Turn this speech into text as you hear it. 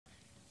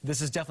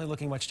this is definitely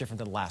looking much different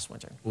than last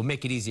winter. We'll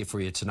make it easier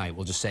for you tonight.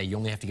 We'll just say you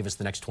only have to give us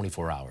the next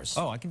 24 hours.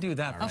 Oh, I can do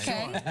that.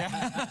 Okay. Sure.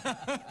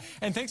 Yeah.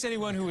 And thanks to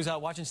anyone who was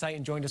watching tonight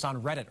and joined us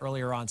on Reddit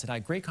earlier on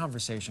tonight. Great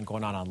conversation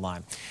going on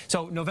online.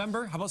 So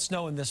November, how about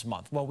snow in this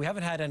month? Well, we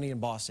haven't had any in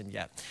Boston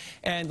yet.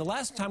 And the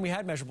last time we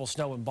had measurable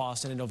snow in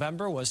Boston in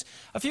November was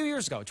a few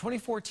years ago,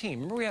 2014.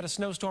 Remember, we had a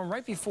snowstorm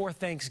right before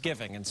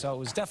Thanksgiving, and so it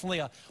was definitely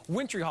a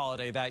wintry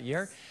holiday that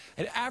year.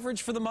 An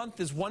average for the month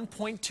is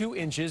 1.2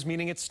 inches,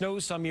 meaning it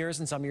snows some years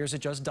and some years it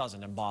just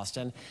doesn't in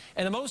Boston.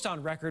 And the most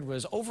on record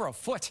was over a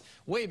foot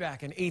way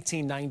back in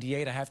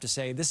 1898. I have to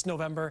say, this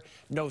November,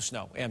 no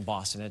snow in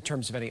Boston. In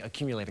terms of any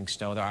accumulating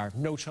snow, there are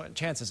no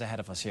chances ahead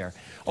of us here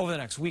over the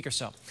next week or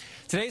so.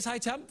 Today's high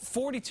temp,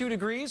 42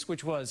 degrees,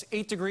 which was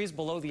 8 degrees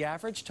below the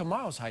average.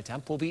 Tomorrow's high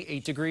temp will be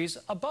 8 degrees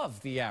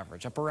above the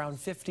average, up around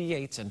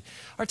 58. And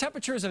our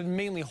temperatures have been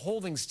mainly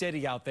holding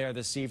steady out there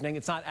this evening.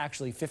 It's not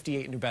actually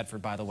 58 in New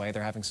Bedford, by the way.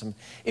 They're having some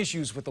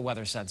issues with the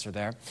weather sensor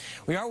there.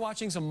 We are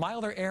watching some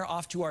milder air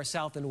off to our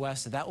south and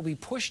west. That will be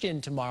pushed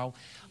in tomorrow.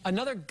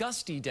 Another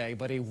gusty day,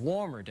 but a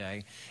warmer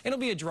day. It'll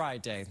be a dry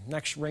day.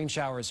 Next rain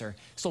showers are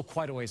still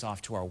quite a ways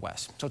off to our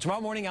west. So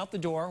tomorrow morning out the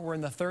door, we're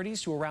in the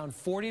 30s to around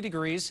 40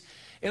 degrees.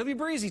 It'll be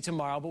breezy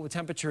tomorrow, but with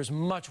temperatures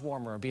much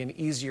warmer. It'll be an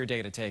easier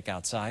day to take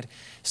outside.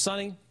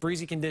 Sunny,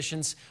 breezy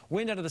conditions.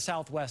 Wind out of the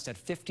southwest at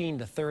 15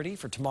 to 30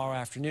 for tomorrow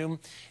afternoon.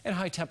 And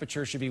high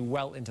temperatures should be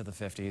well into the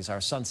 50s.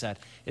 Our sunset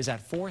is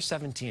at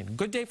 4:17.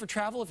 Good day for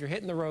travel if you're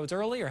hitting the roads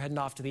early or heading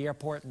off to the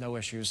airport. No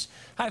issues.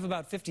 High of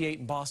about 58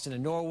 in Boston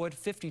and Norwood,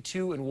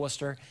 52 in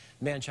Worcester,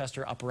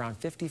 Manchester up around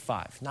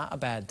 55. Not a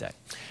bad day.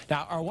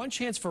 Now, our one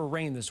chance for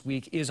rain this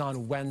week is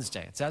on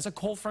Wednesday. It's as a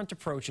cold front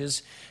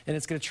approaches, and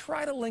it's going to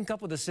try to link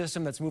up with a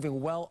system that's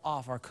moving well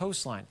off our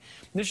coastline.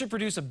 This should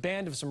produce a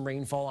band of some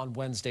rainfall on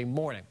Wednesday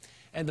morning.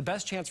 And the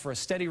best chance for a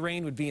steady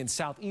rain would be in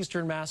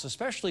southeastern Mass,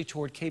 especially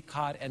toward Cape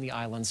Cod and the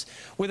islands,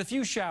 with a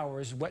few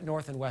showers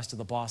north and west of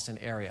the Boston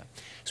area.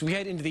 So we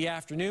head into the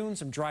afternoon,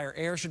 some drier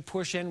air should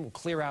push in, will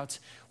clear out,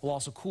 will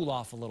also cool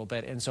off a little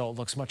bit, and so it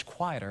looks much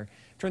quieter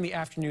during the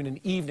afternoon and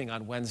evening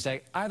on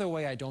Wednesday. Either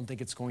way, I don't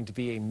think it's going to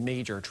be a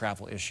major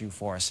travel issue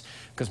for us,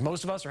 because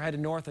most of us are headed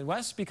north and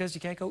west because you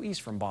can't go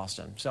east from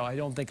Boston. So I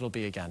don't think it'll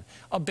be, again,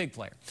 a big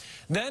player.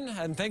 Then,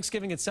 on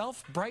Thanksgiving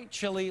itself, bright,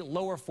 chilly,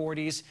 lower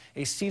 40s,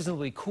 a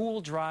seasonably cool,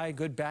 dry,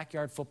 good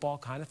backyard football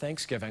kind of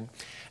Thanksgiving.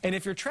 And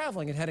if you're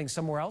traveling and heading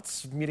somewhere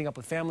else, meeting up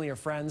with family or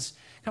friends,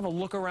 have a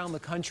look around the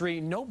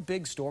country. No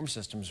big storm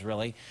systems,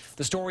 really.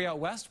 The story out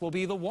west will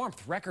be the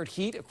warmth. Record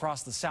heat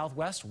across the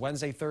southwest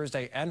Wednesday,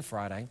 Thursday, and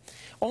Friday.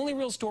 Only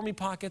real stormy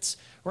pockets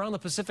around the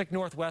Pacific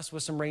Northwest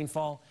with some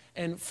rainfall,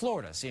 and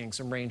Florida seeing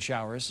some rain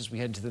showers as we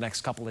head into the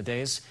next couple of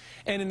days.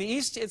 And in the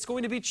east, it's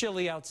going to be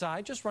chilly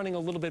outside, just running a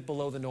little bit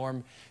below the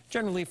norm,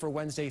 generally for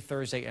Wednesday,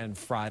 Thursday, and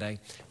Friday,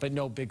 but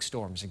no big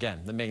storms.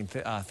 Again, the main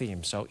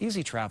theme, so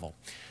easy travel.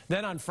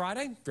 Then on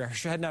Friday, if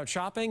you're heading out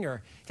shopping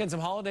or getting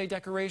some holiday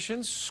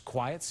decorations,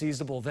 quiet,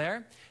 seasonable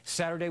there.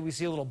 Saturday, we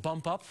see a little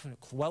bump up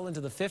well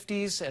into the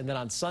 50s, and then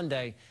on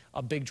Sunday,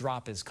 a big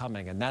drop is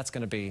coming, and that's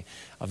going to be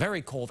a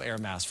very cold air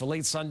mass for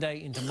late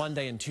Sunday into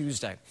Monday and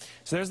Tuesday.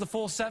 So there's the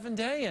full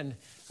 7-day, and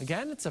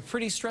again, it's a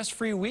pretty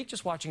stress-free week,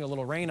 just watching a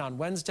little rain on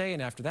Wednesday,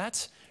 and after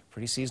that,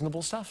 pretty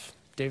seasonable stuff.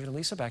 David and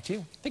Lisa, back to you.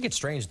 I think it's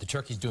strange the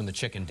turkey's doing the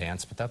chicken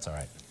dance, but that's all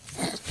right.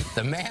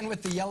 The man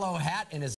with the yellow hat and his